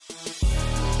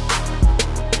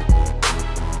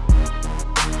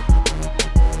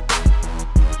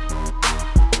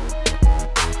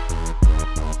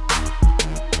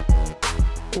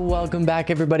Welcome back,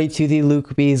 everybody, to the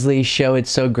Luke Beasley Show. It's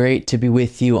so great to be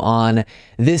with you on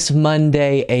this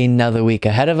Monday, another week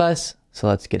ahead of us. So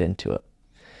let's get into it.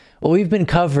 Well, we've been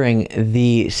covering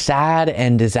the sad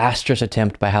and disastrous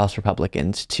attempt by House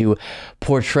Republicans to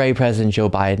portray President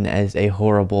Joe Biden as a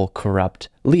horrible, corrupt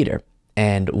leader,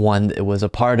 and one that was a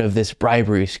part of this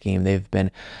bribery scheme they've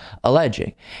been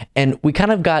alleging. And we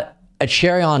kind of got a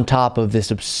cherry on top of this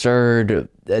absurd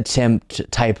attempt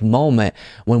type moment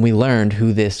when we learned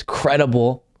who this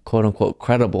credible, quote unquote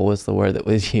credible was the word that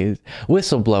was used,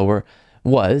 whistleblower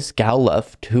was, Gal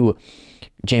Luft, who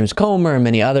James Comer and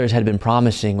many others had been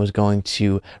promising was going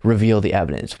to reveal the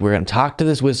evidence. We're going to talk to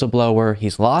this whistleblower.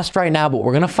 He's lost right now, but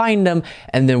we're going to find him,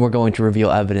 and then we're going to reveal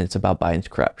evidence about Biden's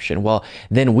corruption. Well,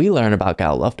 then we learn about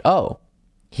Gal Luft. Oh,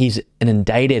 he's an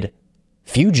indicted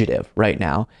fugitive right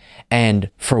now. And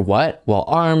for what? Well,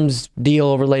 arms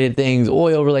deal related things,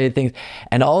 oil related things,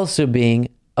 and also being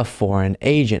a foreign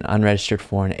agent, unregistered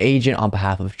foreign agent on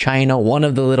behalf of China. One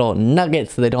of the little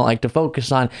nuggets that they don't like to focus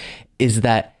on is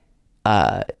that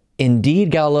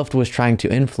indeed Gal Luft was trying to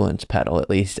influence peddle, at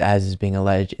least as is being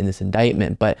alleged in this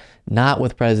indictment, but not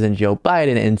with President Joe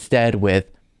Biden, instead with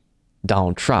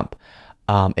Donald Trump,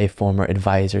 a former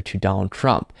advisor to Donald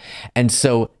Trump. And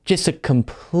so just a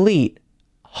complete,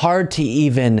 hard to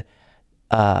even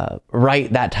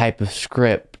write that type of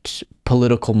script,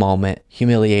 political moment,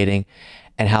 humiliating,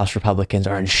 and House Republicans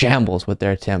are in shambles with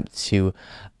their attempt to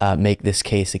make this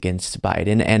case against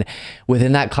Biden. And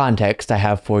within that context, I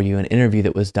have for you an interview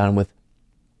that was done with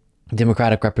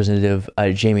Democratic Representative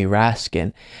Jamie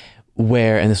Raskin,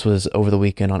 where, and this was over the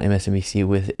weekend on MSNBC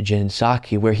with Jen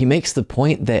Psaki, where he makes the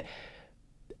point that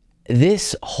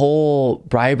this whole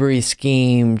bribery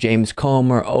scheme, James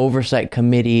Comer, oversight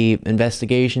committee,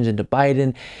 investigations into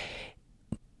Biden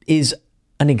is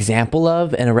an example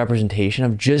of and a representation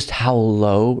of just how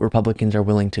low Republicans are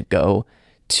willing to go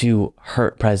to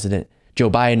hurt President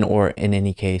Joe Biden, or in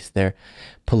any case, their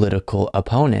political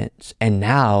opponents. And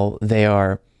now they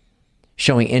are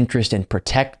showing interest in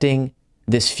protecting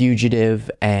this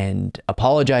fugitive and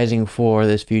apologizing for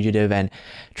this fugitive and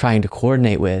trying to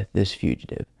coordinate with this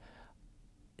fugitive,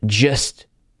 just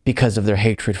because of their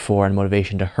hatred for and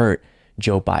motivation to hurt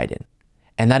Joe Biden.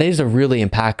 And that is a really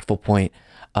impactful point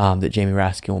that Jamie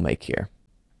Raskin will make here.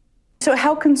 So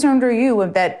how concerned are you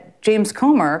that James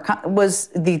Comer was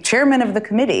the chairman of the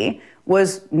committee,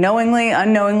 was knowingly,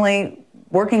 unknowingly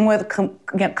working with,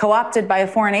 co-opted by a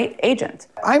foreign agent?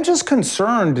 I'm just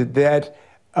concerned that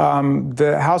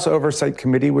the House Oversight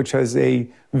Committee, which has a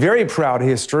very proud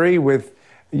history with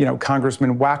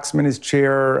Congressman Waxman as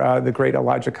chair, the great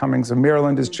Elijah Cummings of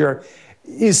Maryland as chair,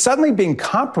 is suddenly being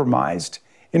compromised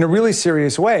in a really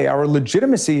serious way. Our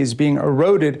legitimacy is being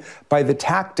eroded by the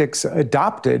tactics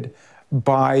adopted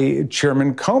by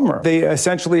Chairman Comer. They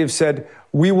essentially have said,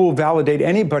 we will validate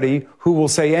anybody who will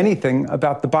say anything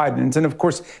about the Bidens. And of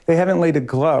course, they haven't laid a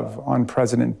glove on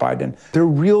President Biden. There are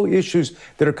real issues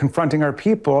that are confronting our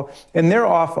people, and they're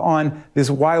off on this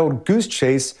wild goose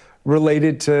chase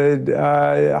related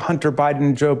to Hunter Biden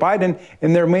and Joe Biden,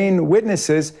 and their main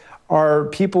witnesses are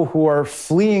people who are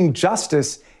fleeing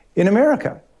justice in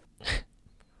America.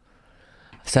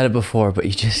 I've said it before, but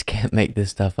you just can't make this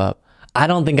stuff up. I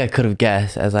don't think I could have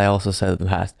guessed, as I also said in the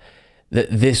past, that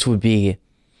this would be,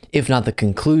 if not the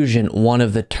conclusion, one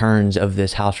of the turns of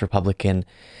this House Republican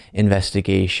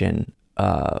investigation.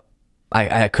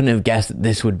 I couldn't have guessed that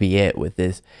this would be it, with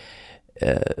this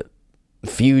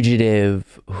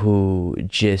fugitive who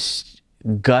just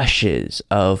gushes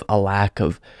of a lack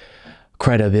of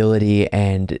credibility,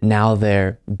 and now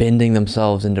they're bending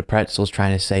themselves into pretzels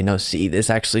trying to say, no, see,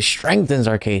 this actually strengthens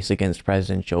our case against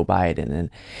President Joe Biden. And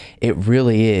it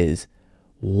really is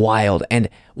wild. And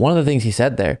one of the things he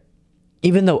said there,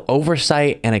 even though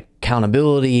oversight and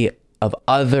accountability of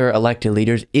other elected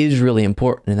leaders is really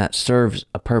important, and that serves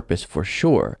a purpose for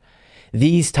sure,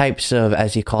 these types of,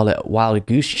 as he called it, wild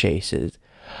goose chases,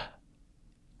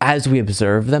 as we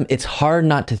observe them, it's hard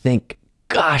not to think,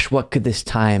 gosh, what could this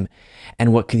time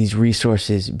and what could these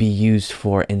resources be used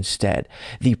for instead?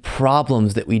 The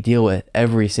problems that we deal with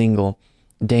every single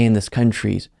day in this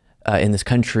country,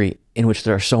 in which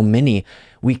there are so many,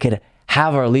 we could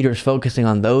have our leaders focusing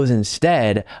on those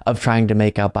instead of trying to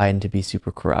make out Biden to be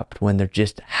super corrupt, when there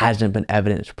just hasn't been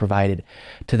evidence provided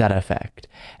to that effect.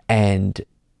 And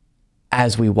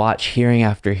as we watch hearing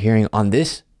after hearing on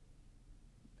this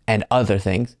and other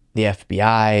things, the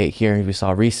FBI hearings we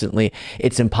saw recently,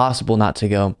 it's impossible not to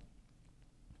go,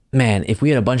 man, if we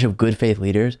had a bunch of good faith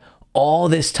leaders all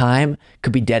this time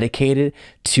could be dedicated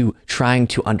to trying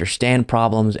to understand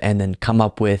problems and then come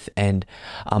up with and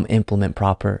implement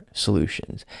proper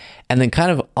solutions. And then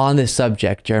kind of on this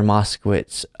subject, Jared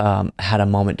Moskowitz had a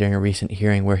moment during a recent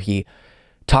hearing where he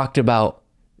talked about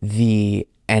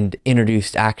and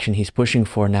introduced action he's pushing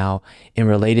for now in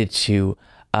related to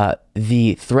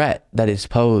the threat that is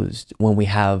posed when we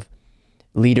have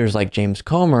leaders like James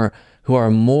Comer who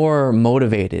are more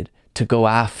motivated to go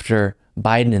after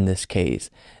Biden in this case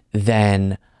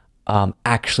than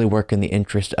actually work in the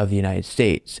interest of the United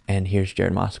States. And here's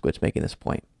Jared Moskowitz making this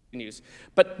point.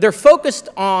 But they're focused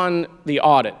on the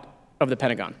audit of the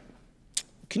Pentagon.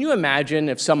 Can you imagine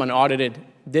if someone audited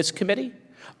this committee?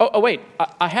 Oh wait,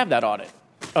 I have that audit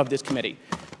of this committee.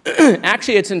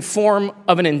 Actually, it's in form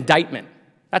of an indictment.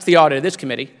 That's the audit of this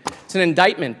committee. It's an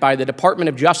indictment by the Department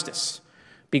of Justice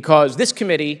because this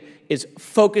committee is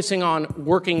focusing on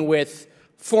working with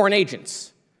foreign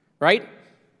agents, right?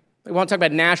 We want to talk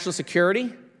about national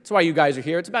security. That's why you guys are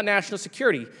here. It's about national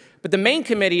security. But the main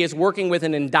committee is working with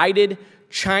an indicted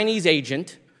Chinese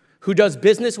agent who does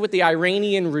business with the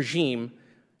Iranian regime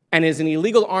and is an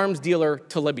illegal arms dealer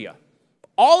to Libya.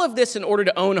 All of this in order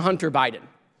to own Hunter Biden.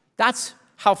 That's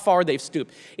how far they've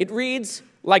stooped. It reads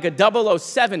like a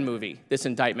 007 movie, this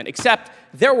indictment, except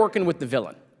they're working with the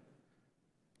villain.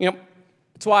 You know,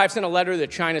 that's why I've sent a letter to the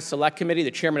China Select Committee,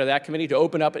 the chairman of that committee, to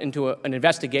open up into an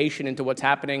investigation into what's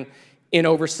happening in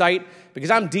oversight, because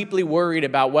I'm deeply worried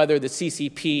about whether the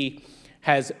CCP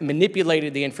has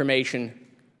manipulated the information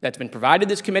that's been provided to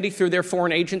this committee through their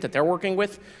foreign agent that they're working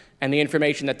with, and the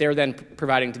information that they're then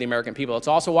providing to the American people. It's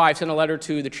also why I've sent a letter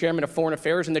to the chairman of Foreign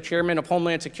Affairs and the chairman of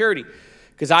Homeland Security,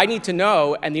 because I need to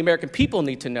know, and the American people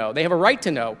need to know, they have a right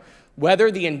to know,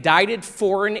 whether the indicted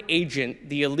foreign agent,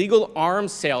 the illegal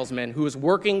arms salesman who is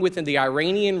working within the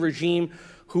Iranian regime,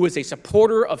 who is a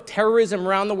supporter of terrorism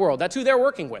around the world, that's who they're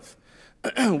working with.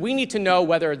 We need to know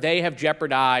whether they have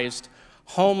jeopardized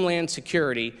Homeland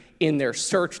Security in their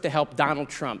search to help Donald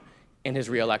Trump in his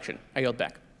reelection. I yield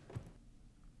back.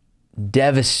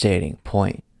 Devastating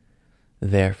point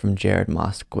there from Jared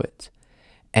Moskowitz.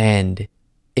 And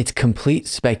it's complete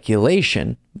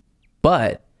speculation,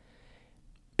 but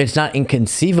it's not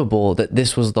inconceivable that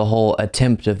this was the whole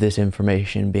attempt of this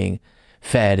information being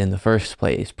fed in the first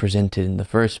place, presented in the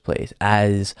first place,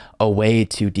 as a way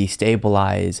to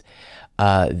destabilize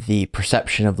the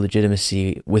perception of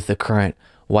legitimacy with the current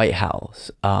White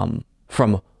House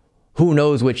from who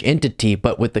knows which entity,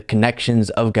 but with the connections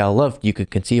of Gal Luft, you could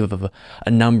conceive of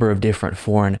a number of different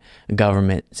foreign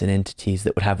governments and entities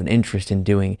that would have an interest in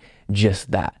doing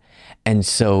just that. And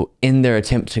so in their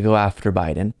attempt to go after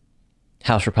Biden,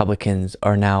 House Republicans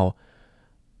are now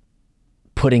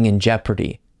putting in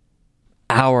jeopardy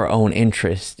our own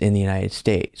interest in the United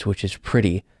States, which is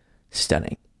pretty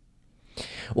stunning.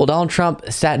 Well, Donald Trump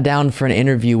sat down for an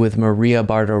interview with Maria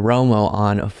Bartiromo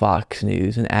on Fox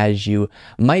News, and as you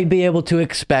might be able to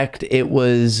expect, it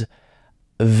was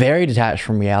very detached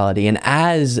from reality. And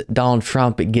as Donald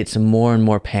Trump gets more and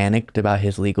more panicked about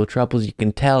his legal troubles, you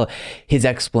can tell his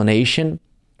explanation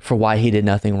for why he did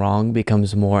nothing wrong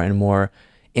becomes more and more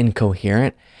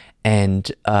incoherent. And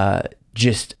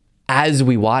just as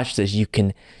we watch this, you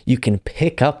can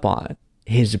pick up on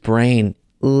his brain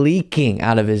leaking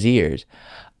out of his ears.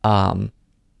 You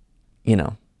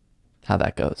know how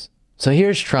that goes. So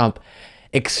here's Trump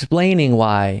explaining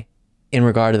why, in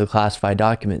regard to the classified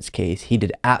documents case, he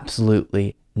did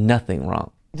absolutely nothing wrong.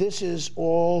 This is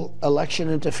all election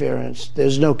interference.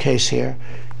 There's no case here.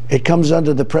 It comes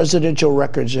under the Presidential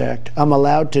Records Act. I'm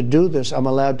allowed to do this. I'm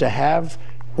allowed to have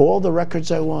all the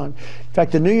records I want. In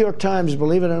fact, the New York Times,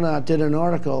 believe it or not, did an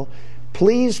article.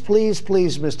 Please, please,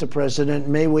 please, Mr. President,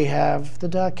 may we have the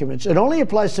documents? It only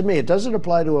applies to me. It doesn't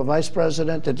apply to a vice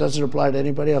president. It doesn't apply to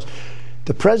anybody else.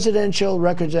 The Presidential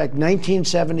Records Act,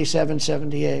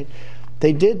 1977-78,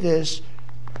 they did this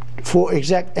for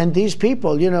and these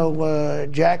people, you know,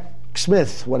 Jack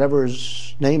Smith, whatever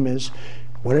his name is,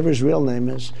 whatever his real name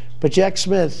is, but Jack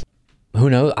Smith. Who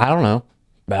knows? I don't know.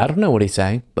 I don't know what he's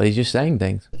saying, but he's just saying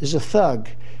things. Is a thug.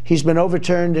 He's been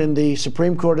overturned in the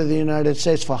Supreme Court of the United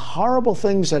States for horrible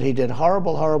things that he did,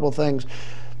 horrible, horrible things.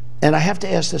 And I have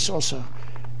to ask this also.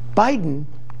 Biden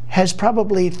has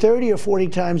probably 30 or 40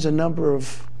 times the number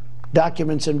of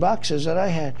documents in boxes that I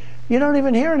had. You don't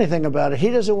even hear anything about it. He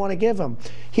doesn't want to give them.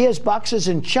 He has boxes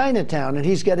in Chinatown, and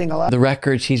he's getting a lot. The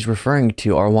records he's referring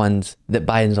to are ones that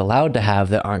Biden's allowed to have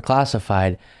that aren't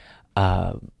classified,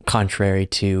 contrary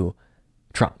to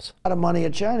Trump's. A lot of money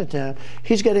at Chinatown.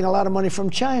 He's getting a lot of money from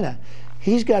China.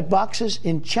 He's got boxes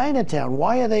in Chinatown.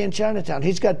 Why are they in Chinatown?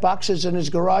 He's got boxes in his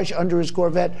garage under his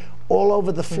Corvette all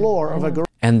over the floor of a garage.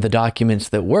 And the documents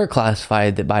that were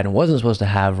classified that Biden wasn't supposed to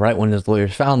have, right when his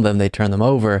lawyers found them, they turned them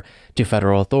over to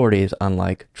federal authorities,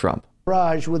 unlike Trump.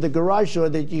 Garage with a garage door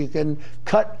that you can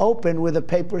cut open with a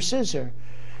paper scissor.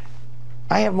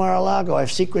 I have Mar-a-Lago. I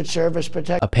have Secret Service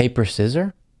protection. A paper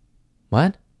scissor?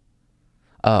 What?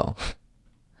 Oh,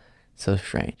 so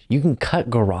strange. You can cut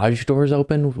garage doors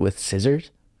open with scissors?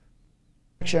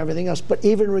 Everything else. But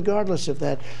even regardless of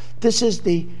that, this is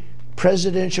the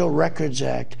Presidential Records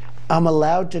Act. I'm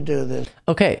allowed to do this.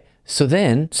 Okay, so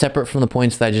then, separate from the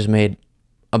points that I just made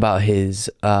about his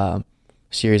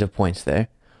series of points there,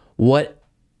 what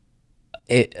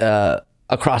it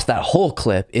across that whole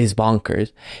clip is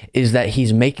bonkers is that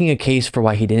he's making a case for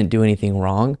why he didn't do anything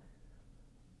wrong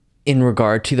in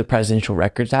regard to the Presidential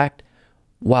Records Act,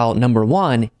 while number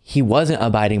one, he wasn't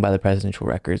abiding by the Presidential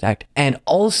Records Act, and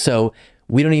also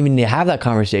we don't even need to have that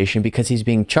conversation because he's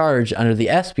being charged under the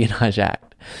Espionage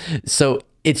Act. So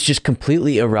it's just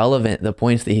completely irrelevant, the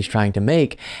points that he's trying to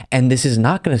make, and this is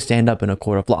not going to stand up in a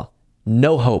court of law.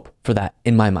 No hope for that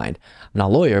in my mind. I'm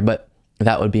not a lawyer, but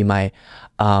that would be my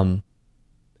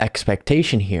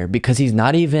expectation here, because he's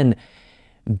not even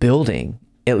building,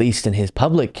 at least in his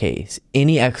public case,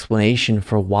 any explanation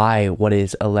for why what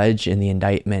is alleged in the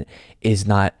indictment is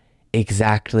not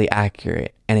exactly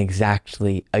accurate and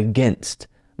exactly against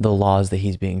the laws that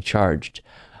he's being charged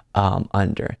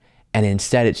under. And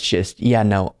instead it's just, yeah,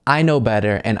 no, I know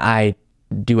better and I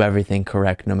do everything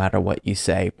correct no matter what you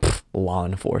say. Pfft, law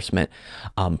enforcement,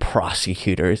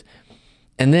 prosecutors.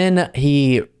 And then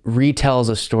he retells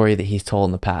a story that he's told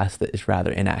in the past that is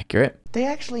rather inaccurate. They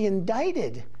actually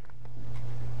indicted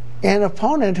an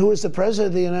opponent who was the president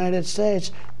of the United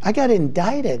States. I got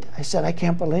indicted. I said, I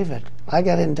can't believe it. I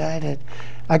got indicted.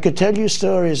 I could tell you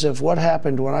stories of what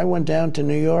happened when I went down to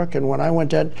New York and when I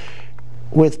went down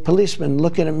with policemen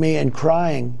looking at me and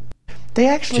crying. They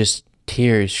actually... Just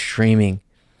tears streaming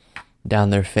down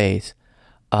their face.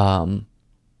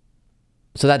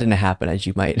 So that didn't happen, as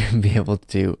you might be able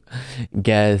to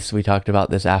guess. We talked about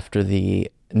this after the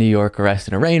New York arrest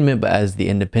and arraignment, but as The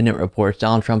Independent reports,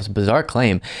 Donald Trump's bizarre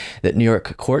claim that New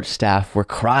York court staff were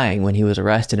crying when he was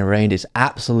arrested and arraigned is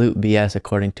absolute BS,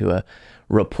 according to a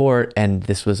report. And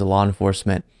this was a law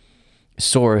enforcement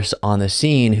source on the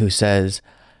scene who says,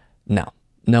 no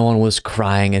one was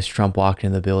crying as Trump walked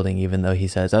in the building, even though he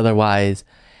says otherwise.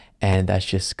 And that's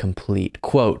just complete,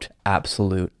 quote,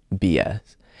 absolute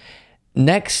BS.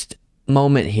 Next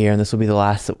moment here, and this will be the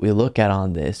last that we look at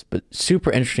on this, but super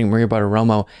interesting. Maria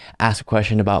Bartiromo asked a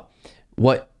question about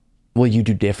what will you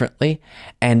do differently?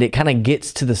 And it kind of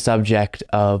gets to the subject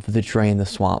of the drain the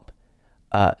swamp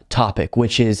topic,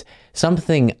 which is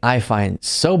something I find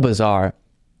so bizarre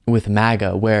with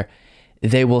MAGA, where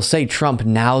they will say Trump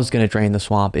now is going to drain the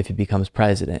swamp if he becomes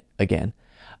president again.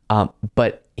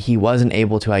 But he wasn't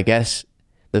able to, I guess,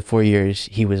 the 4 years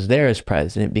he was there as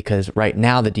president, because right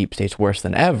now the deep state's worse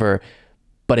than ever.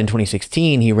 But in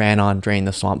 2016, he ran on drain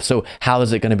the swamp. So how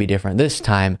is it going to be different this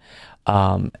time?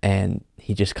 And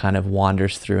he just kind of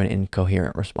wanders through an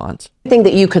incoherent response. Thing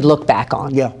that you could look back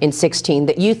on Yeah. in 16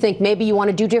 that you think maybe you want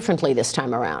to do differently this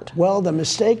time around? Well, the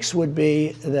mistakes would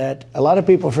be that a lot of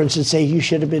people, for instance, say you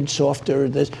should have been softer.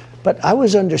 But I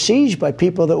was under siege by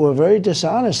people that were very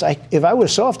dishonest. If I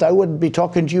was soft, I wouldn't be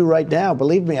talking to you right now.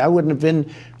 Believe me, I wouldn't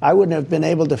have been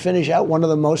able to finish out one of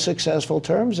the most successful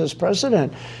terms as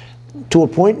president, to a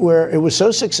point where it was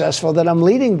so successful that I'm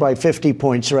leading by 50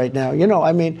 points right now. You know,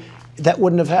 I mean, that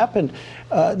wouldn't have happened.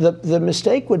 The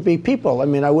mistake would be people. I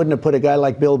mean, I wouldn't have put a guy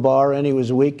like Bill Barr in. He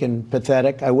was weak and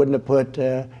pathetic. I wouldn't have put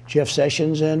Jeff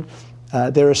Sessions in.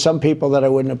 There are some people that I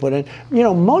wouldn't have put in. You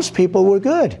know, most people were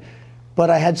good. But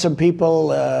I had some people,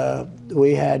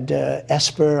 we had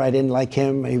Esper, I didn't like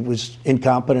him. He was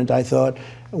incompetent, I thought.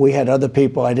 We had other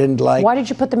people I didn't like. Why did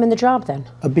you put them in the job then?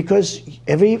 Because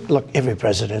every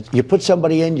president, you put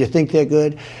somebody in, you think they're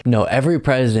good. No, every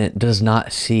president does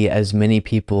not see as many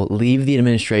people leave the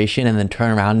administration and then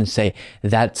turn around and say,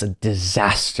 that's a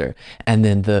disaster. And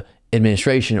then the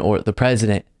administration or the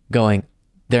president going,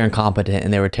 they're incompetent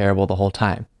and they were terrible the whole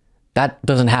time. That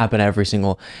doesn't happen every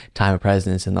single time a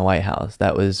president's in the White House.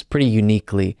 That was pretty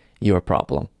uniquely your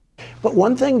problem. But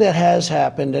one thing that has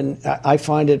happened, and I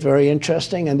find it very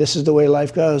interesting, and this is the way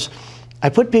life goes, I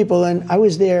put people in. I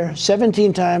was there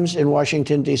 17 times in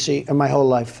Washington, D.C. in my whole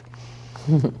life.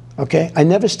 Okay? I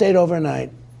never stayed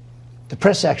overnight. The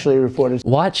press actually reported.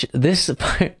 Watch this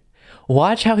part.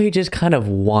 Watch how he just kind of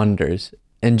wanders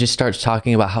and just starts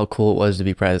talking about how cool it was to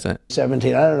be president.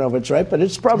 17. I don't know if it's right, but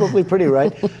it's probably pretty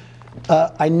right.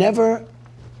 I never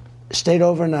stayed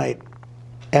overnight,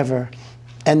 ever.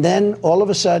 And then all of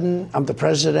a sudden, I'm the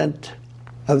president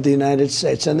of the United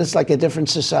States. And it's like a different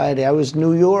society. I was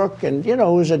New York, and, it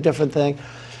was a different thing.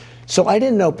 So I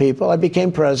didn't know people. I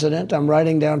became president. I'm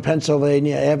riding down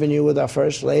Pennsylvania Avenue with our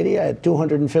first lady. I had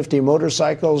 250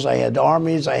 motorcycles. I had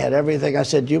armies. I had everything. I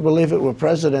said, do you believe it? We're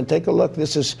president. Take a look.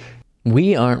 This is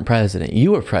We aren't president.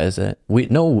 You were president.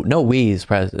 We's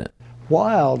president.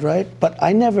 wild, right? But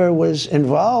I never was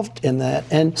involved in that.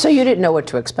 And So you didn't know what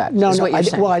to expect? no, is no, what you're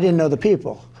saying. well, I didn't know the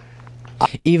people.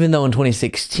 Even though in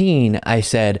 2016, I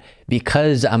said,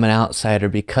 because I'm an outsider,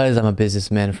 because I'm a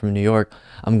businessman from New York,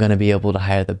 I'm going to be able to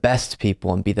hire the best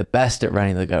people and be the best at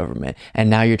running the government. And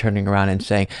now you're turning around and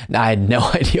saying, I had no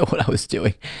idea what I was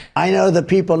doing. I know the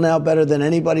people now better than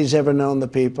anybody's ever known the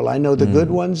people. I know the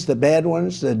good ones, the bad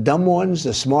ones, the dumb ones,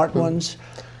 the smart ones.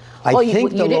 Well, you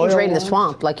think the didn't loyal drain the ones-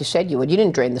 swamp like you said you would. You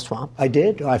didn't drain the swamp. I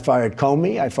did. I fired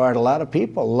Comey. I fired a lot of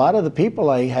people. A lot of the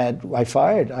people I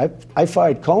fired. I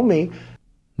fired Comey.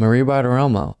 Marie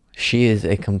Bartiromo, she is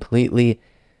a completely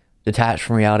detached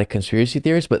from reality conspiracy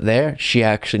theorist, but there, she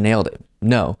actually nailed it.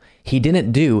 No, he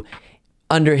didn't do,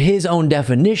 under his own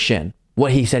definition,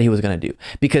 what he said he was going to do.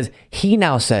 Because he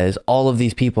now says all of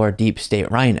these people are deep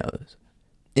state rhinos.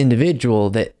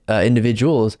 Individuals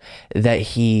that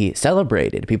he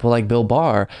celebrated, people like Bill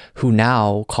Barr, who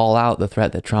now call out the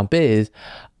threat that Trump is,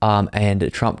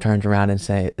 and Trump turns around and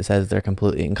says they're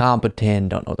completely incompetent,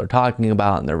 don't know what they're talking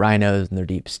about, and they're rhinos and they're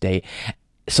deep state.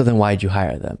 So then why'd you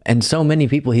hire them? And so many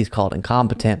people he's called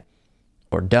incompetent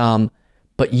or dumb,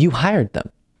 but you hired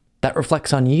them. That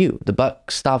reflects on you. The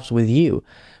buck stops with you.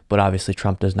 But obviously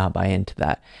Trump does not buy into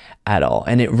that at all.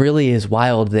 And it really is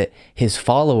wild that his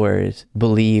followers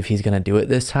believe he's going to do it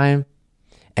this time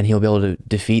and he'll be able to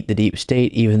defeat the deep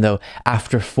state, even though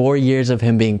after 4 years of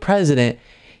him being president,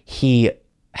 he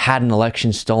had an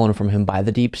election stolen from him by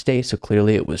the deep state. So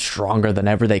clearly it was stronger than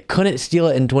ever. They couldn't steal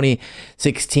it in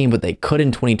 2016, but they could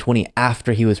in 2020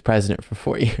 after he was president for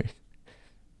 4 years.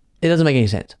 It doesn't make any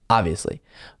sense, obviously,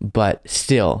 but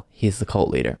still, he's the cult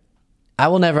leader. I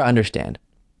will never understand.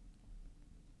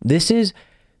 This is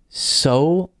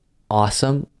so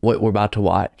awesome what we're about to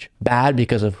watch. Bad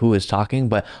because of who is talking,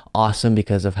 but awesome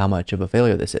because of how much of a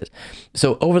failure this is.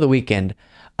 So over the weekend,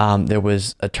 there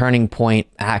was a Turning Point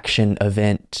action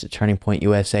event. Turning Point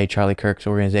USA, Charlie Kirk's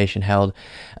organization, held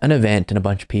an event, and a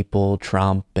bunch of people,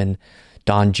 Trump and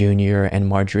Don Jr. and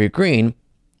Marjorie Greene,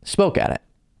 spoke at it.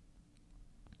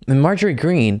 And Marjorie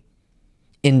Greene,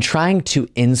 in trying to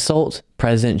insult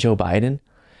President Joe Biden,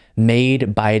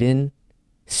 made Biden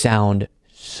sound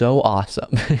so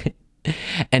awesome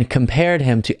and compared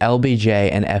him to LBJ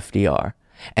and FDR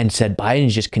and said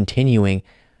Biden's just continuing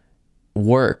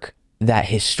work that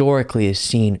historically is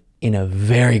seen in a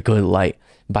very good light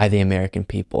by the American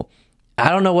people. I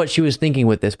don't know what she was thinking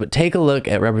with this, but take a look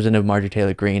at Representative Marjorie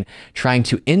Taylor Greene trying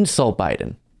to insult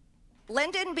Biden.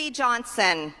 Lyndon B.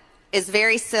 Johnson is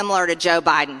very similar to Joe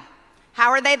Biden. How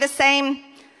are they the same?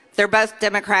 They're both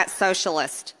Democrat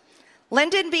socialists.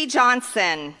 Lyndon B.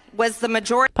 Johnson was the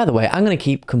majority. By the way, I'm going to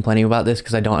keep complaining about this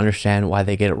because I don't understand why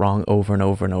they get it wrong over and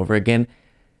over and over again.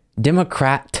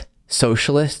 Democrat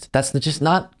socialist, that's just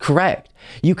not correct.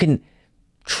 You can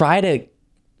try to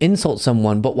insult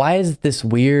someone, but why is this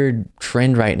weird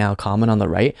trend right now common on the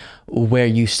right where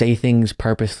you say things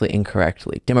purposely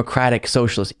incorrectly? Democratic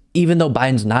socialist, even though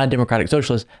Biden's not a democratic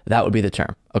socialist, that would be the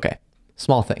term. Okay,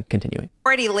 small thing, continuing.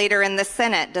 Majority leader in the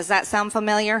Senate. Does that sound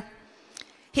familiar?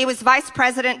 He was vice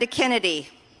president to Kennedy.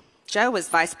 Joe was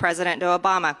vice president to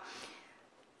Obama.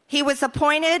 He was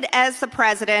appointed as the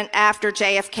president after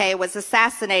JFK was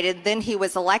assassinated, then he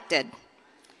was elected.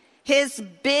 His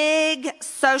big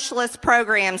socialist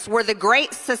programs were the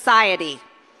Great Society.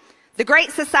 The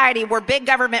Great Society were big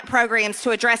government programs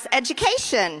to address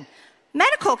education,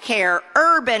 medical care,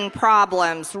 urban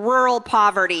problems, rural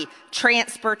poverty,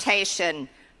 transportation,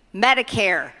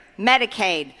 Medicare,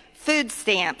 Medicaid, food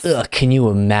stamps. Ugh, can you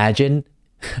imagine?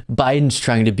 Biden's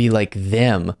trying to be like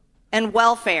them. And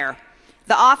welfare,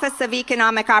 the Office of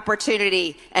Economic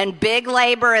Opportunity, and big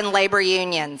labor and labor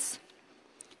unions.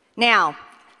 Now,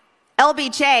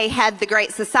 LBJ had the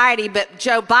Great Society, but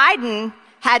Joe Biden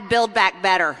had Build Back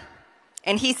Better,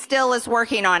 and he still is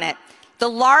working on it. The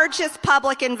largest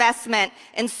public investment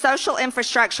in social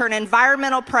infrastructure and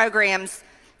environmental programs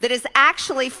that is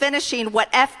actually finishing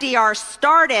what FDR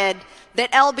started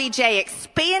that LBJ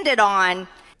expanded on.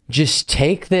 Just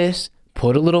take this,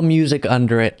 put a little music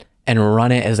under it, and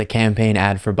run it as a campaign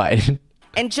ad for Biden.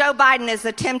 And Joe Biden is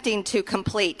attempting to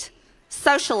complete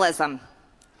socialism.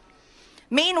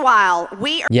 Meanwhile,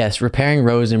 we are... Yes, repairing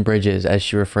roads and bridges, as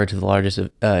she referred to the largest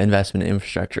investment in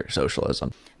infrastructure,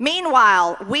 socialism.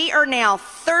 Meanwhile, we are now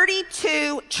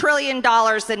 $32 trillion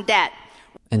in debt.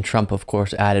 And Trump, of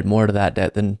course, added more to that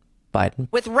debt than Biden.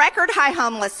 With record high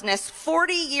homelessness,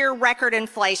 40-year record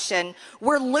inflation,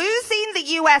 we're losing the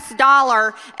U.S.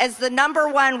 dollar as the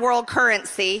 #1 world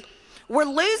currency. We're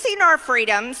losing our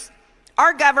freedoms.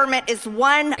 Our government is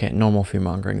one. Okay, normal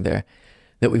fear-mongering there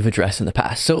that we've addressed in the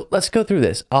past. So let's go through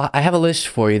this. I have a list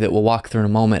for you that we'll walk through in a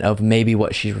moment of maybe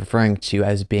what she's referring to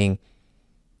as being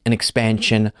an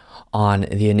expansion on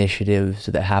the initiatives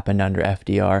that happened under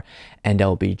FDR and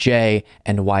LBJ,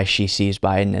 and why she sees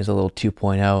Biden as a little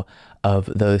 2.0 of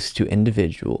those two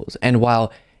individuals. And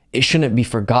while it shouldn't be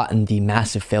forgotten the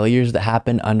massive failures that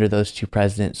happened under those two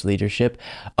presidents' leadership,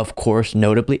 of course,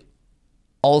 notably,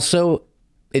 also,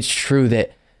 it's true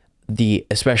that the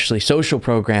especially social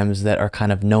programs that are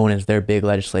kind of known as their big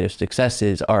legislative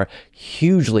successes are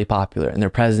hugely popular, and their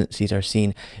presidencies are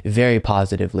seen very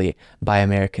positively by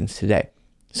Americans today.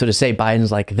 So to say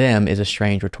Biden's like them is a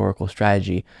strange rhetorical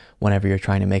strategy whenever you're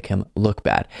trying to make him look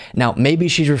bad. Now, maybe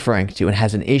she's referring to and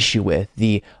has an issue with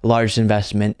the largest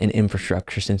investment in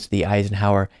infrastructure since the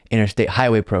Eisenhower Interstate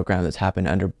Highway Program that's happened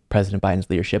under President Biden's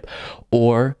leadership,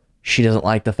 or she doesn't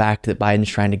like the fact that Biden's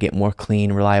trying to get more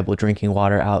clean, reliable drinking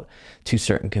water out to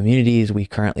certain communities. We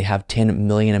currently have 10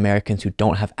 million Americans who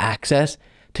don't have access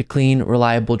to clean,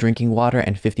 reliable drinking water,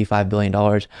 and $55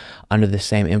 billion under the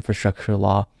same infrastructure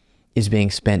law is being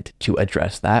spent to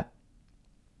address that.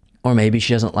 Or maybe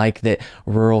she doesn't like that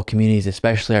rural communities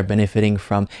especially are benefiting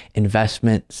from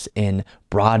investments in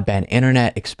broadband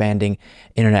internet, expanding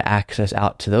internet access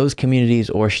out to those communities.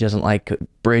 Or she doesn't like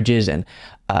bridges and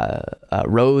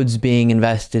roads being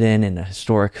invested in a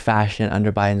historic fashion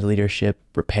under Biden's leadership,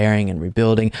 repairing and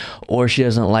rebuilding. Or she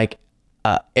doesn't like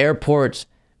airports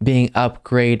being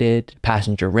upgraded,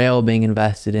 passenger rail being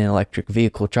invested in, electric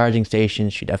vehicle charging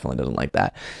stations. She definitely doesn't like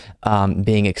that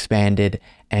being expanded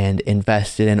and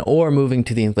invested in, or moving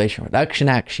to the Inflation Reduction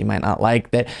Act. She might not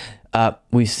like that.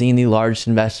 We've seen the largest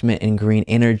investment in green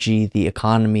energy, the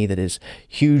economy that is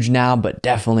huge now, but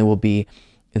definitely will be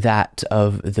that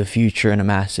of the future in a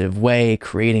massive way,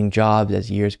 creating jobs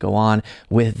as years go on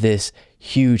with this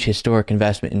huge historic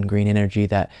investment in green energy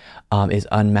that is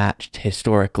unmatched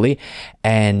historically.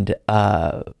 And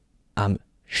I'm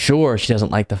sure she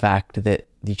doesn't like the fact that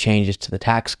the changes to the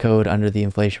tax code under the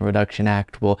Inflation Reduction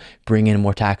Act will bring in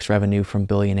more tax revenue from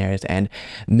billionaires and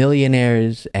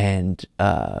millionaires. And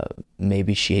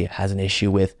maybe she has an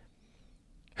issue with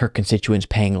her constituents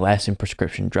paying less in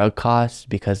prescription drug costs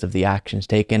because of the actions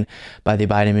taken by the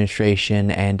Biden administration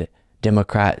and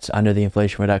Democrats under the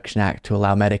Inflation Reduction Act to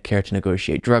allow Medicare to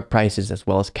negotiate drug prices, as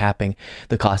well as capping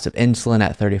the cost of insulin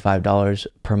at $35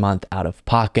 per month out of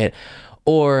pocket.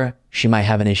 Or she might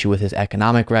have an issue with his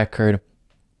economic record,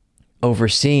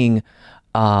 overseeing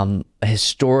a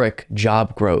historic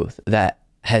job growth that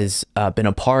has been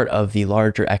a part of the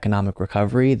larger economic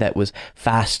recovery that was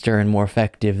faster and more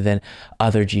effective than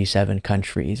other G7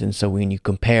 countries. And so when you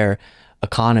compare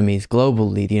economies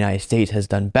globally, the United States has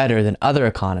done better than other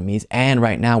economies. And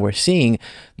right now we're seeing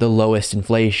the lowest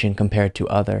inflation compared to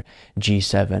other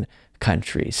G7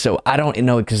 countries. So I don't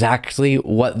know exactly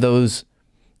what those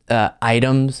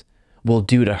items will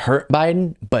do to hurt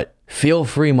Biden, but feel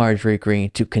free, Marjorie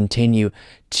Greene, to continue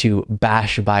to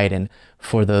bash Biden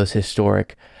for those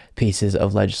historic pieces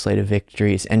of legislative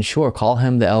victories. And sure, call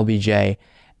him the LBJ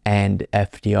and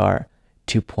FDR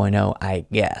 2.0, I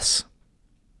guess.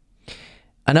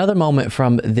 Another moment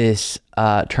from this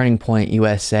Turning Point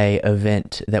USA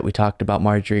event that we talked about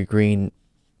Marjorie Greene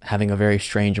having a very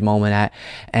strange moment at,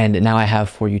 and now I have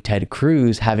for you Ted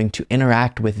Cruz having to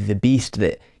interact with the beast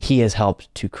that he has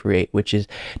helped to create, which is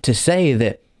to say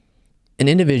that an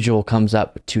individual comes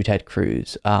up to Ted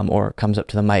Cruz or comes up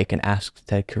to the mic and asks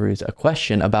Ted Cruz a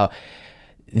question about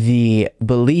the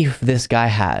belief this guy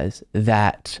has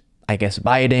that, I guess,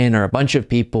 Biden or a bunch of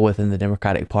people within the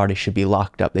Democratic Party should be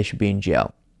locked up. They should be in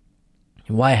jail.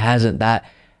 Why hasn't that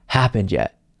happened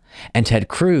yet? And Ted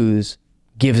Cruz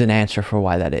gives an answer for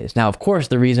why that is. Now, of course,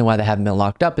 the reason why they haven't been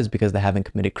locked up is because they haven't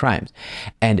committed crimes.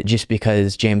 And just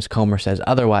because James Comer says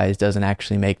otherwise doesn't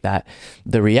actually make that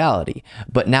the reality.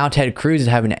 But now Ted Cruz is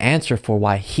having to answer for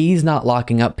why he's not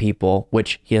locking up people,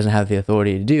 which he doesn't have the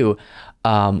authority to do,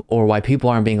 or why people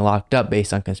aren't being locked up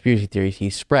based on conspiracy theories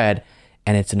he's spread.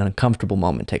 And it's an uncomfortable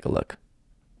moment. Take a look.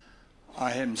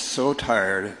 I am so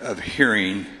tired of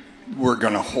hearing we're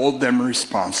going to hold them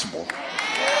responsible.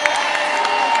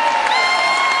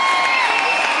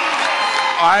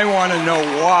 I want to know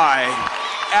why,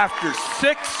 after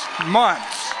 6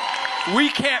 months, we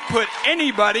can't put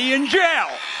anybody in jail.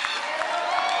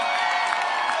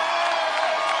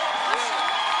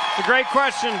 It's a great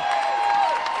question.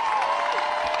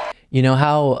 You know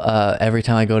how every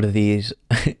time I go to these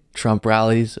Trump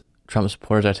rallies, Trump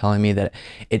supporters are telling me that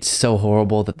it's so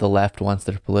horrible that the left wants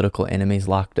their political enemies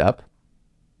locked up.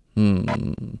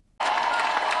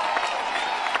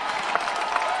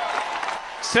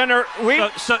 Senator,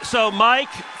 so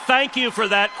Mike, thank you for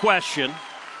that question.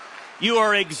 You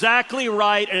are exactly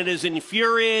right, and it is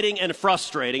infuriating and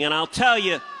frustrating. And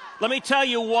let me tell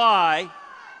you why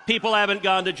people haven't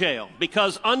gone to jail.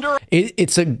 Because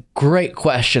it's a great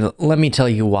question. Let me tell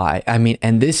you why. I mean,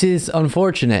 and this is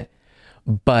unfortunate,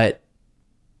 but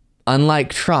unlike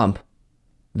Trump,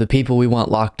 the people we want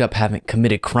locked up haven't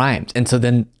committed crimes. And so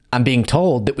then I'm being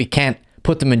told that we can't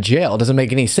put them in jail. It doesn't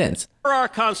make any sense. under our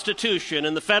Constitution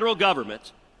and the federal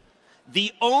government,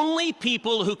 the only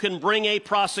people who can bring a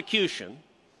prosecution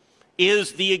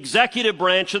is the executive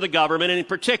branch of the government, and in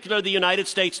particular, the United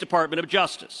States Department of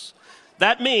Justice.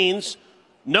 That means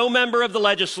no member of the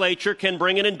legislature can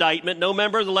bring an indictment. No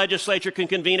member of the legislature can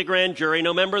convene a grand jury.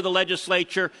 No member of the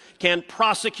legislature can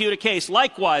prosecute a case.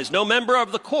 Likewise, no member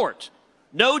of the court,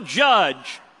 no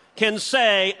judge can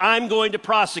say, I'm going to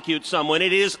prosecute someone.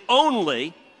 It is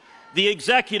only the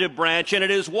executive branch, and it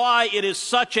is why it is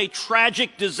such a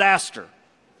tragic disaster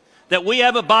that we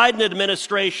have a Biden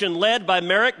administration led by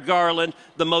Merrick Garland,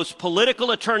 the most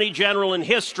political attorney general in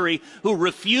history, who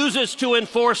refuses to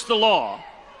enforce the law.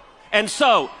 And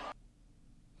so...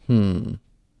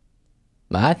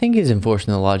 I think he's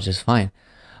enforcing the law just fine.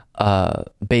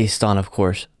 Based on, of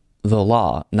course, the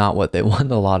law, not what they want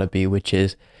the law to be, which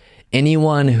is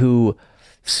anyone who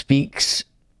speaks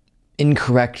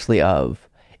incorrectly of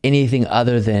anything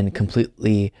other than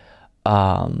completely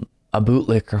a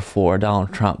bootlicker for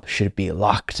Donald Trump should be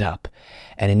locked up.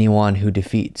 And anyone who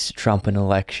defeats Trump in an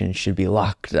election should be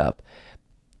locked up.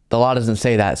 The law doesn't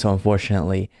say that, so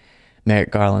unfortunately,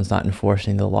 Merrick Garland's not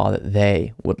enforcing the law that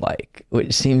they would like,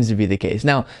 which seems to be the case.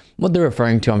 Now, what they're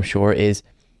referring to, I'm sure, is,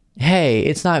 hey,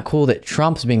 it's not cool that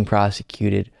Trump's being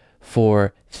prosecuted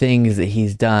for things that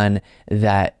he's done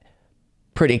that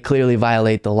pretty clearly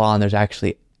violate the law, and there's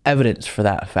actually evidence for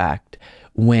that fact,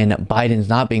 when Biden's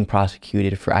not being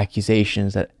prosecuted for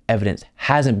accusations that evidence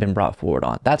hasn't been brought forward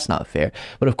on. That's not fair.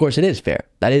 But of course it is fair.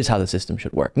 That is how the system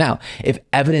should work. Now, if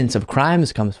evidence of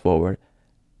crimes comes forward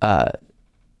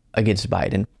against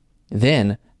Biden,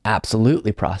 then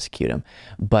absolutely prosecute him.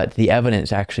 But the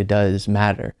evidence actually does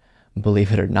matter,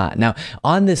 believe it or not. Now,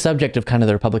 on this subject of kind of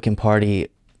the Republican Party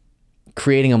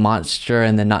creating a monster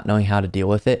and then not knowing how to deal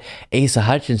with it, Asa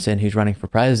Hutchinson, who's running for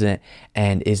president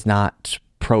and is not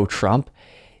pro-Trump,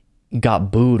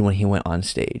 got booed when he went on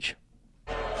stage.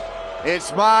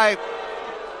 I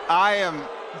am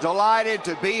delighted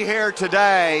to be here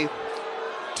today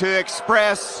to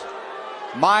express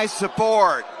my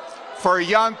support for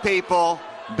young people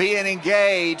being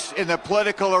engaged in the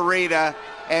political arena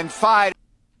and fighting.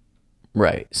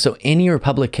 Right. So any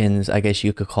Republicans, I guess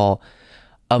you could call,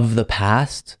 of the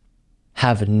past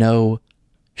have no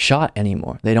shot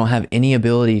anymore. They don't have any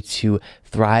ability to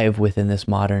thrive within this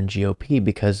modern GOP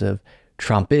because of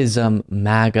Trumpism,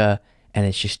 MAGA, and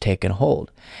it's just taken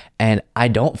hold. And I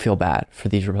don't feel bad for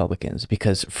these Republicans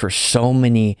because for so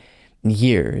many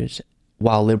years,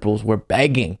 while liberals were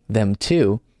begging them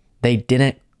to, they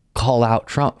didn't call out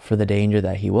Trump for the danger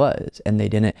that he was, and they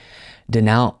didn't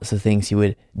denounce the things he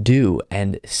would do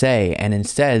and say, and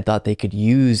instead thought they could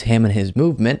use him and his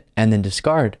movement and then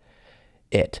discard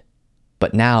it.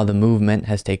 But now the movement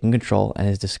has taken control and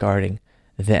is discarding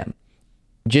them.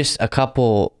 Just a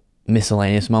couple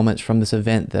miscellaneous moments from this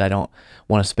event that I don't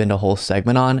want to spend a whole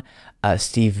segment on.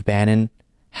 Steve Bannon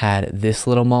had this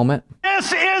little moment.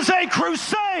 This is a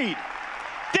crusade.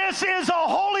 This is a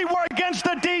holy war against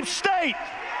the deep state.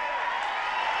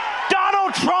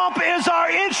 Donald Trump is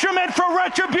our instrument for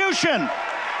retribution.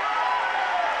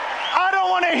 I don't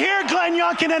want to hear Glenn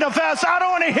Youngkin in a vest. I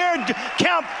don't want to hear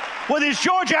Kemp with his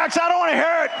George acts. I don't want to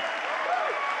hear it.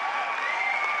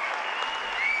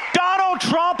 Donald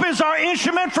Trump is our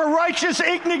instrument for righteous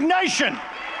indignation.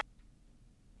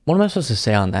 What am I supposed to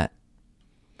say on that?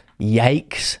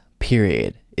 Yikes,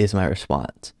 period, is my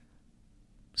response.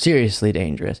 Seriously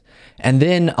dangerous. And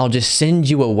then I'll just send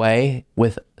you away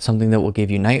with something that will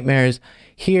give you nightmares.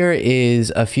 Here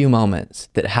is a few moments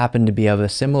that happen to be of a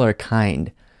similar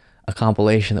kind, a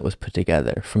compilation that was put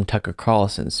together from Tucker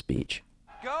Carlson's speech.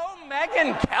 Go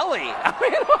Megyn Kelly. I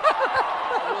mean,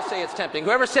 I will say it's tempting.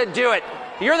 Whoever said do it,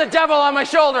 you're the devil on my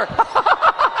shoulder. Do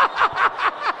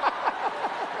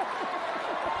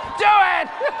it.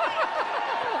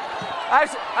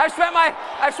 I've spent my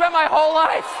whole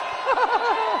life.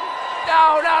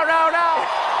 No.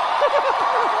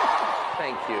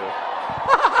 Thank you.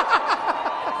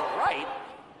 Right.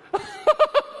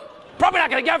 Probably not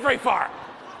going to get very far,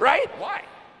 right? Why?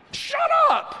 Shut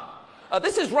up!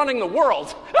 This is running the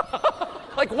world.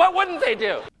 Like, what wouldn't they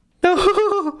do?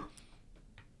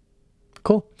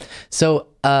 Cool. So,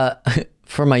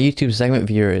 for my YouTube segment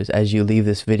viewers, as you leave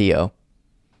this video,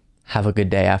 have a good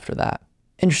day after that.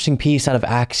 Interesting piece out of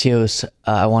Axios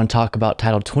I want to talk about,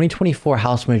 titled 2024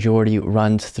 House Majority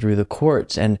Runs Through the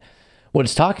Courts. And what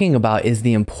it's talking about is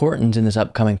the importance in this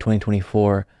upcoming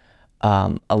 2024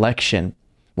 election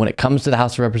when it comes to the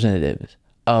House of Representatives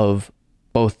of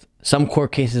both some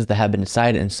court cases that have been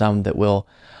decided and some that will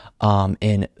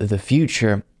in the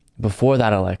future before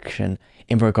that election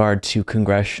in regard to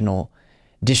congressional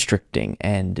districting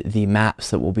and the maps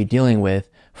that we'll be dealing with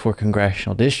for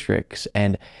congressional districts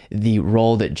and the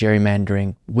role that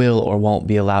gerrymandering will or won't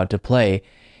be allowed to play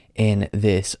in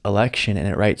this election. And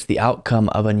it writes, the outcome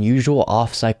of unusual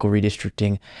off-cycle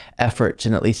redistricting efforts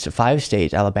in at least 5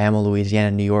 states, Alabama,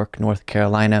 Louisiana, New York, North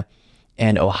Carolina,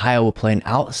 and Ohio, will play an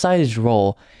outsized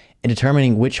role in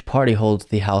determining which party holds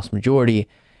the House majority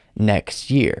next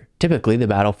year. Typically, the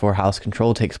battle for House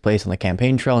control takes place on the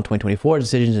campaign trail. In 2024,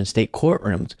 decisions in state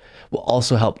courtrooms will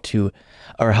also help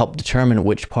determine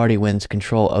which party wins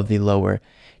control of the lower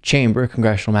chamber.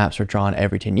 Congressional maps are drawn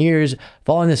every 10 years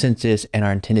following the census and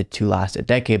are intended to last a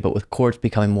decade, but with courts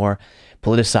becoming more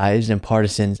politicized and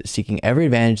partisans seeking every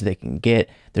advantage they can get,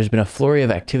 there's been a flurry of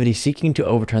activity seeking to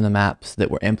overturn the maps that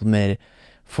were implemented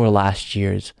for last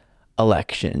year's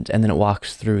elections. And then it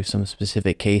walks through some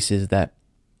specific cases that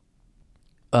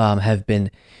have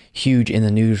been huge in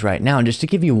the news right now. And just to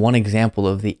give you one example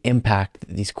of the impact that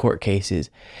these court cases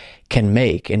can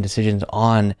make and decisions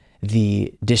on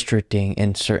the districting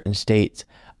in certain states,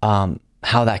 how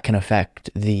that can affect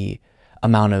the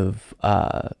amount of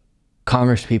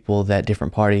Congress people that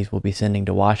different parties will be sending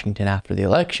to Washington after the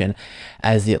election.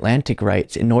 As The Atlantic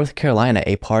writes, in North Carolina,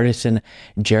 a partisan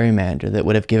gerrymander that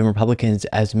would have given Republicans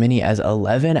as many as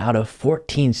 11 out of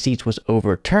 14 seats was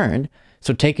overturned.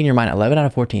 So take in your mind 11 out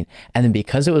of 14. And then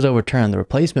because it was overturned, the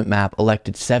replacement map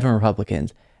elected 7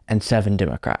 Republicans and 7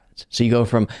 Democrats. So you go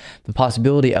from the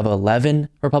possibility of 11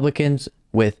 Republicans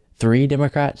with 3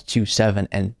 Democrats to 7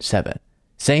 and 7.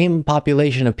 Same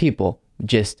population of people,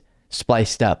 just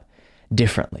spliced up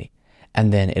differently.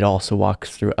 And then it also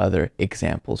walks through other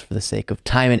examples. For the sake of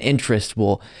time and interest,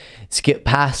 we'll skip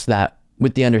past that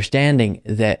with the understanding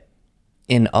that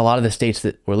in a lot of the states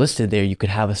that were listed there, you could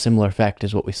have a similar effect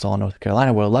as what we saw in North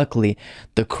Carolina, where luckily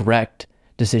the correct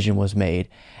decision was made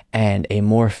and a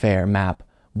more fair map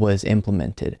was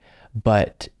implemented.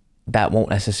 But that won't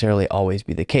necessarily always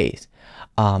be the case.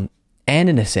 And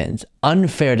in a sense,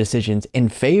 unfair decisions in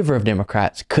favor of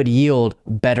Democrats could yield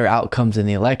better outcomes in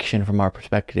the election from our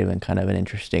perspective in kind of an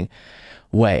interesting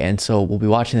way. And so we'll be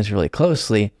watching this really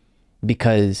closely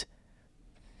because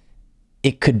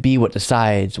it could be what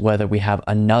decides whether we have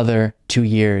another 2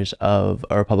 years of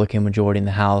a Republican majority in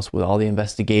the House with all the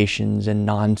investigations and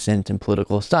nonsense and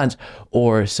political stunts,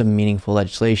 or some meaningful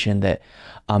legislation that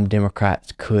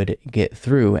Democrats could get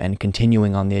through and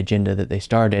continuing on the agenda that they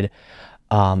started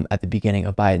at the beginning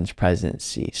of Biden's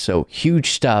presidency. So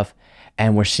huge stuff.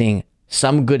 And we're seeing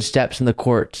some good steps in the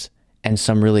courts and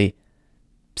some really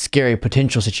scary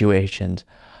potential situations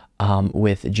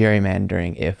with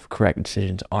gerrymandering if correct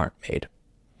decisions aren't made.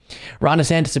 Ron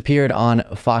DeSantis appeared on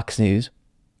Fox News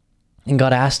and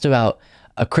got asked about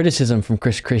a criticism from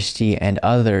Chris Christie and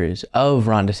others of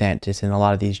Ron DeSantis and a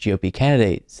lot of these GOP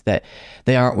candidates that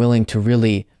they aren't willing to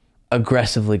really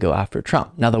aggressively go after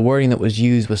Trump. Now, the wording that was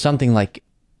used was something like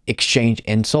exchange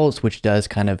insults, which does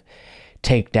kind of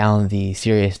take down the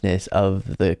seriousness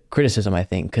of the criticism, I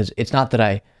think, because it's not that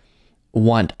I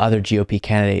want other GOP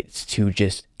candidates to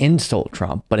just insult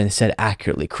Trump, but instead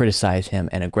accurately criticize him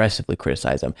and aggressively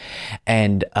criticize him.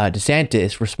 And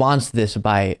DeSantis responds to this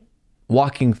by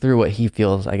walking through what he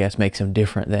feels, I guess, makes him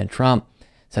different than Trump,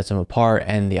 sets him apart,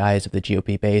 and the eyes of the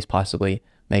GOP base possibly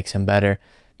makes him better.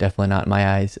 Definitely not in my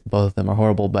eyes. Both of them are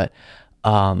horrible, but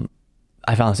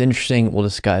I found this interesting. We'll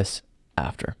discuss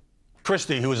after.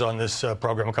 Christie, who was on this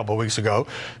program a couple of weeks ago,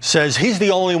 says he's the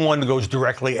only one who goes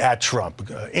directly at Trump,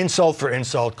 insult for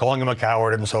insult, calling him a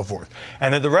coward and so forth.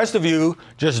 And that the rest of you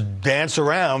just dance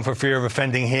around for fear of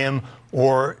offending him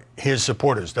or his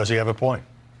supporters. Does he have a point?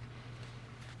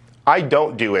 I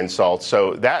don't do insults,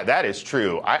 so that is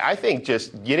true. I think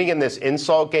just getting in this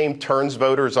insult game turns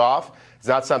voters off. It's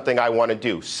not something I want to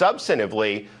do.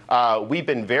 Substantively, we've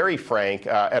been very frank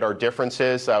at our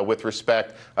differences with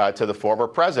respect to the former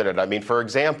president. I mean, for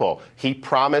example, he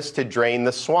promised to drain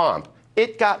the swamp.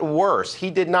 It got worse. He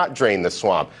did not drain the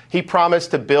swamp. He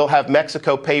promised to have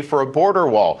Mexico pay for a border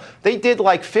wall. They did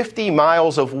like 50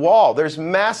 miles of wall. There's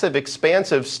massive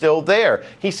expansive still there.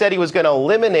 He said he was going to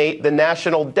eliminate the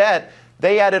national debt.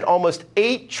 They added almost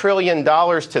 $8 trillion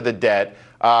to the debt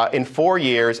in 4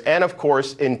 years. And of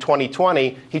course, in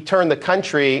 2020, he turned the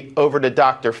country over to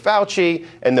Dr. Fauci,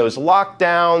 and those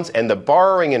lockdowns and the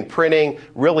borrowing and printing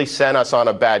really sent us on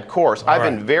a bad course. I've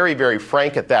been very, very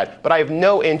frank at that, but I have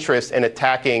no interest in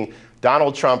attacking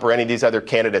Donald Trump or any of these other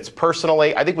candidates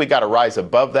personally. I think we got to rise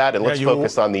above that, and let's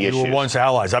focus on the issues. You were once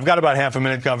allies. I've got about half a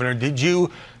minute, Governor. Did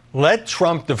you let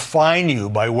Trump define you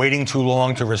by waiting too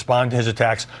long to respond to his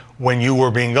attacks when you were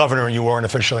being governor and you weren't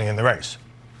officially in the race?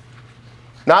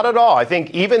 Not at all. I think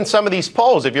even some of these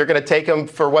polls, if you're going to take them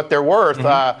for what they're worth,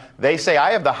 they say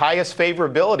I have the highest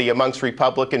favorability amongst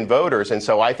Republican voters. And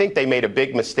so I think they made a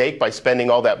big mistake by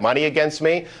spending all that money against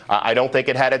me. I don't think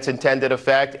it had its intended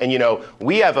effect. And, you know,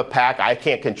 we have a PAC. I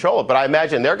can't control it, but I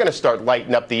imagine they're going to start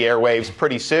lighting up the airwaves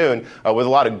pretty soon with a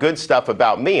lot of good stuff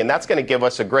about me. And that's going to give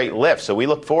us a great lift. So we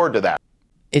look forward to that.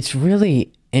 It's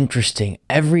really interesting.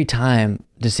 Every time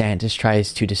DeSantis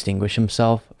tries to distinguish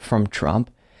himself from Trump,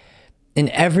 in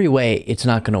every way, it's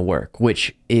not going to work,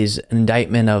 which is an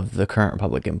indictment of the current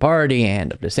Republican Party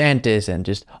and of DeSantis, and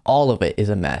just all of it is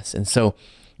a mess. And so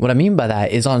what I mean by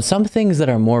that is on some things that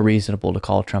are more reasonable to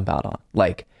call Trump out on,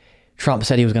 like Trump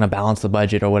said he was going to balance the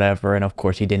budget or whatever, and of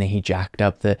course he didn't. He jacked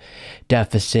up the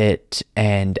deficit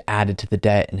and added to the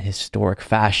debt in historic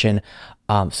fashion.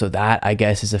 So that, I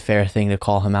guess, is a fair thing to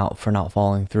call him out for not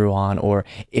following through on. Or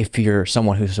if you're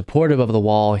someone who's supportive of the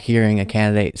wall, hearing a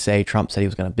candidate say Trump said he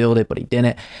was going to build it, but he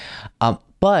didn't.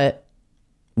 But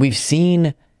we've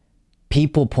seen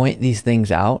people point these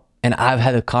things out. And I've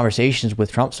had conversations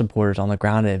with Trump supporters on the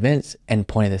ground at events and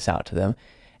pointed this out to them.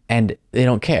 And they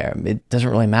don't care. It doesn't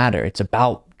really matter. It's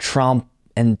about Trump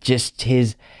and just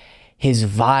his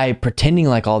vibe, pretending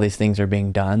like all these things are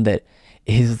being done, that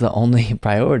is the only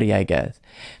priority, I guess.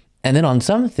 And then on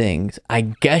some things, I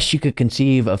guess you could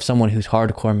conceive of someone who's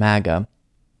hardcore MAGA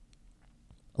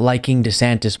liking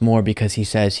DeSantis more because he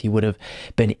says he would have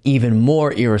been even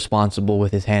more irresponsible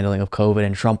with his handling of COVID,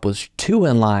 and Trump was too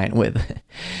in line with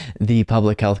the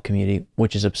public health community,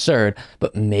 which is absurd,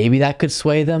 but maybe that could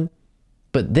sway them.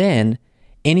 But then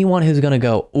anyone who's going to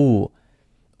go, ooh,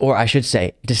 or I should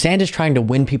say, DeSantis trying to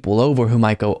win people over who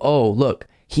might go, oh, look,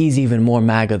 he's even more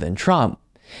MAGA than Trump.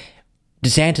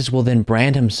 DeSantis will then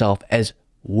brand himself as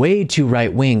way too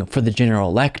right-wing for the general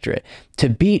electorate. To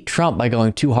beat Trump by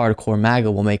going too hardcore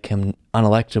MAGA will make him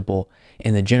unelectable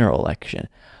in the general election.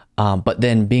 But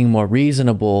then being more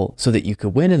reasonable so that you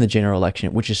could win in the general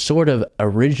election, which is sort of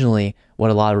originally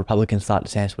what a lot of Republicans thought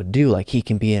DeSantis would do, like he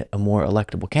can be a more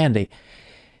electable candidate,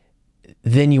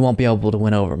 then you won't be able to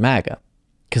win over MAGA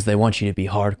because they want you to be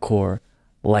hardcore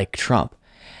like Trump.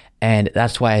 And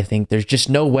that's why I think there's just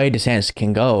no way DeSantis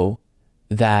can go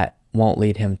that won't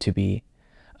lead him to be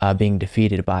being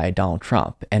defeated by Donald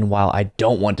Trump. And while I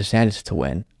don't want DeSantis to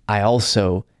win, I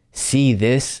also see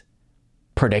this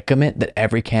predicament that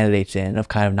every candidate's in of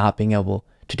kind of not being able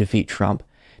to defeat Trump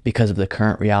because of the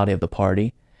current reality of the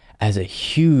party as a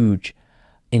huge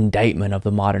indictment of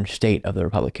the modern state of the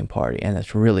Republican Party. And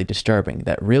that's really disturbing,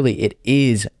 that really it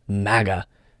is MAGA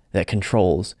that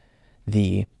controls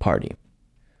the party.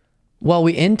 Well,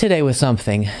 we end today with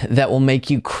something that will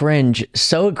make you cringe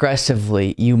so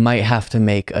aggressively you might have to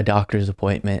make a doctor's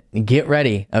appointment. Get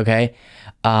ready, okay?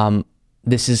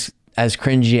 This is as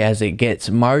cringy as it gets.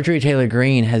 Marjorie Taylor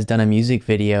Greene has done a music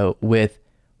video with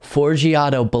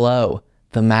Forgiato Blow,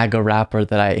 the MAGA rapper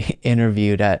that I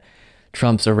interviewed at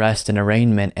Trump's arrest and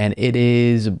arraignment, and it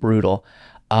is brutal.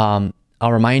 I'll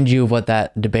remind you of what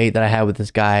that debate that I had with this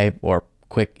guy, or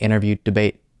quick interview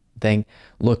debate thing,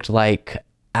 looked like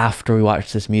after we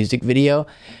watched this music video.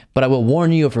 But I will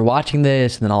warn you, if you're watching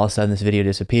this and then all of a sudden this video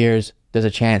disappears, there's a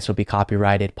chance it'll be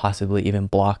copyrighted, possibly even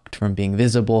blocked from being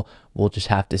visible. We'll just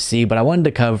have to see. But I wanted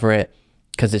to cover it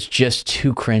because it's just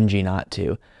too cringy not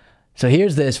to. So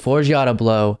here's this Forgiato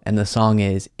Blow, and the song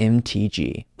is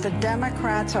MTG. The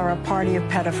Democrats are a party of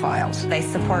pedophiles. They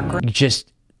support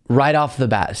just right off the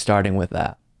bat, starting with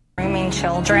that. Grooming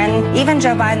children. Even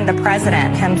Joe Biden, the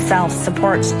president himself,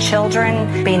 supports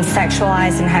children being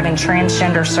sexualized and having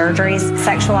transgender surgeries.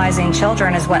 Sexualizing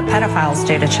children is what pedophiles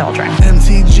do to children.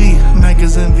 MTG,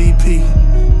 MAGA's MVP.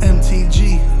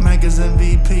 MTG, MAGA's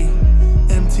MVP.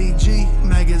 MTG,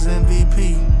 MAGA's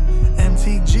MVP.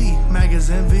 MTG, MAGA's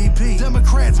MVP.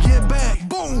 Democrats get back.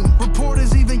 Boom.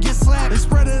 Reporters even get slapped. They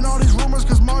spreading all these rumors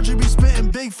because Marjorie be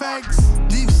spitting big facts.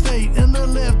 Deep state in the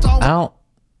left. I don't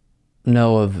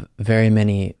know of very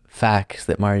many facts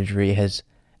that Marjorie has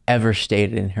ever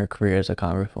stated in her career as a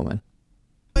congresswoman.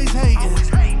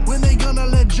 When they gonna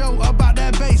let Joe about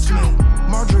that basement?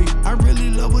 Marjorie, I really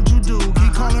love what you do.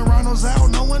 Keep calling Ronald's out.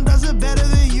 No one does it better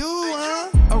than you, huh?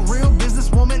 A real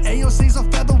businesswoman, AOC's a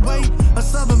featherweight. A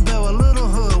Southern belle, a little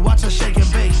hood. Watch her shake and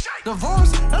bake.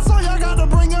 Divorce, that's all y'all got to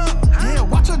bring up. Yeah,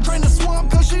 watch her drain the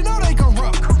swamp, cause she know they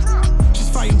corrupt. She's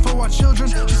fighting for our children.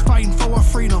 She's fighting for our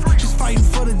freedom. She's fighting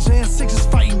for the Jan 6. She's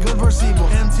fighting good versus evil.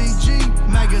 MTG,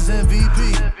 MAGA's MVP.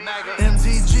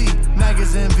 MTG,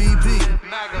 MAGA's MVP.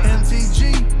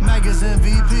 MTG, MAGA's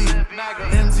MVP.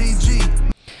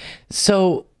 MTG.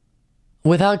 So,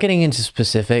 without getting into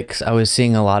specifics, I was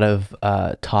seeing a lot of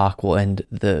talk. We'll end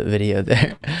the video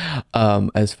there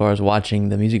as far as watching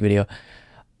the music video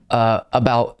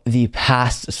about the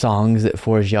past songs that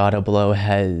Forgiato Blow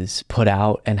has put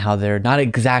out and how they're not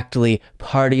exactly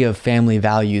party of family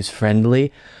values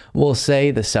friendly, we'll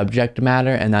say, the subject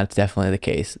matter, and that's definitely the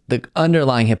case. The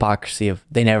underlying hypocrisy of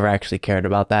they never actually cared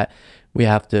about that. We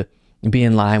have to be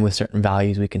in line with certain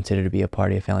values we consider to be a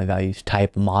party of family values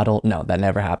type model. No, that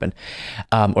never happened.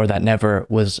 Or that never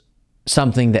was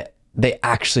something that they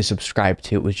actually subscribed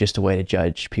to. It was just a way to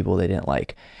judge people they didn't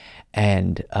like.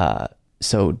 And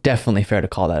so definitely fair to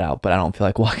call that out, but I don't feel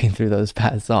like walking through those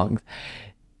past songs.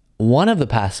 One of the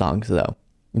past songs, though,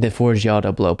 that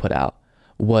Forgiato Blow put out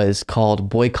was called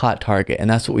Boycott Target, and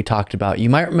that's what we talked about.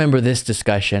 You might remember this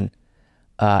discussion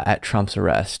at Trump's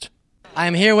arrest.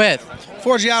 I'm here with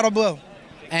Forgiato Blow.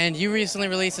 And you recently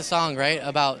released a song, right,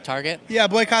 about Target? Yeah,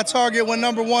 Boycott Target went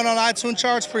 #1 on iTunes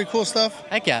charts. Pretty cool stuff.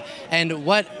 Heck yeah. And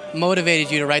what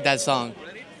motivated you to write that song?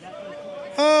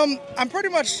 I'm pretty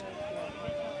much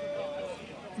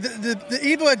the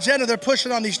evil agenda they're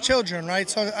pushing on these children, right?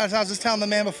 So as I was just telling the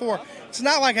man before, it's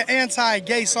not like an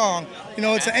anti-gay song. You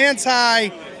know, it's an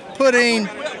anti-putting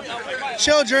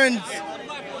children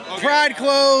pride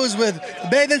clothes with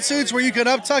bathing suits where you can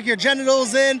uptuck your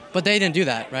genitals in. But they didn't do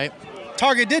that, right?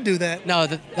 Target did do that. No,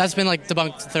 that's been like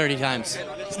debunked 30 times.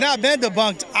 It's not been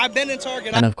debunked. I've been in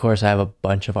Target. And of course, I have a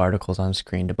bunch of articles on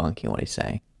screen debunking what he's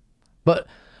saying. But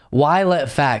why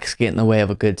let facts get in the way of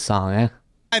a good song, eh?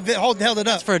 I've held it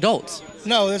up. It's for adults.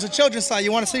 No, there's a children's site.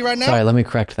 You want to see right now? Sorry, let me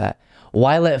correct that.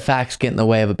 Why let facts get in the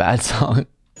way of a bad song?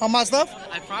 On my stuff?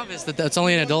 I promise that it's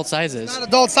only in adult sizes. It's not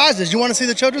adult sizes. You want to see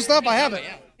the children's stuff? I have it.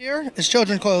 Here is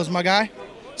children's clothes, my guy.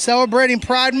 Celebrating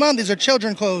Pride Month. These are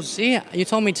children's clothes. See, you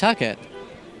told me tuck it.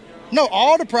 No,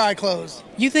 all the Pride clothes.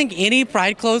 You think any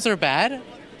Pride clothes are bad?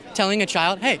 Telling a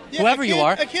child, hey, whoever you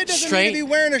are, a kid doesn't straight. need to be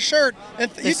wearing a shirt.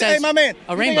 And It says hey, my man,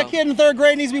 a you rainbow. think a kid in 3rd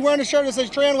grade needs to be wearing a shirt that says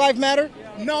Trans Life Matter?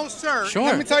 No, sir. Sure.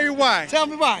 Let me tell you why. Tell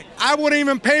me why. I wouldn't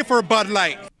even pay for a Bud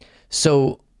Light.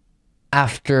 So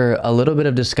after a little bit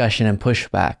of discussion and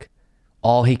pushback,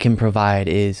 all he can provide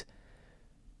is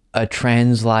a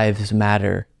Trans Lives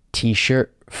Matter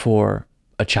t-shirt for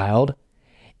a child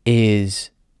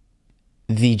is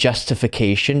the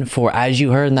justification for, as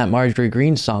you heard in that Marjorie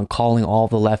Greene song, calling all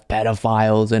the left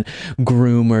pedophiles and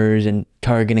groomers and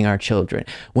targeting our children.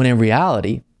 When in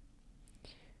reality,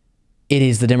 it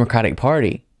is the Democratic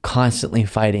Party constantly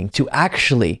fighting to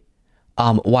actually,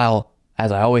 while,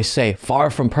 as I always say, far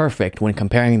from perfect when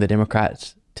comparing the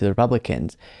Democrats to the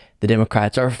Republicans, the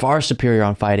Democrats are far superior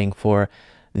on fighting for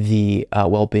the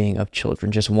well-being of children.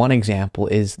 Just one example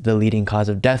is the leading cause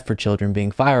of death for children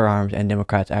being firearms, and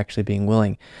Democrats actually being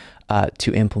willing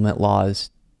to implement laws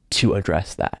to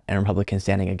address that, and Republicans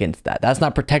standing against that. That's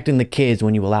not protecting the kids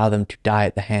when you allow them to die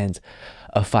at the hands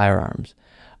of firearms.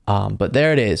 But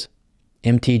there it is.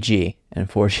 MTG and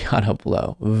Forgiato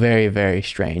Blow. Very, very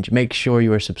strange. Make sure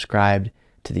you are subscribed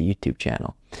to the YouTube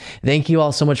channel. Thank you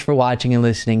all so much for watching and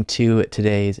listening to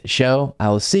today's show. I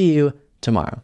will see you tomorrow.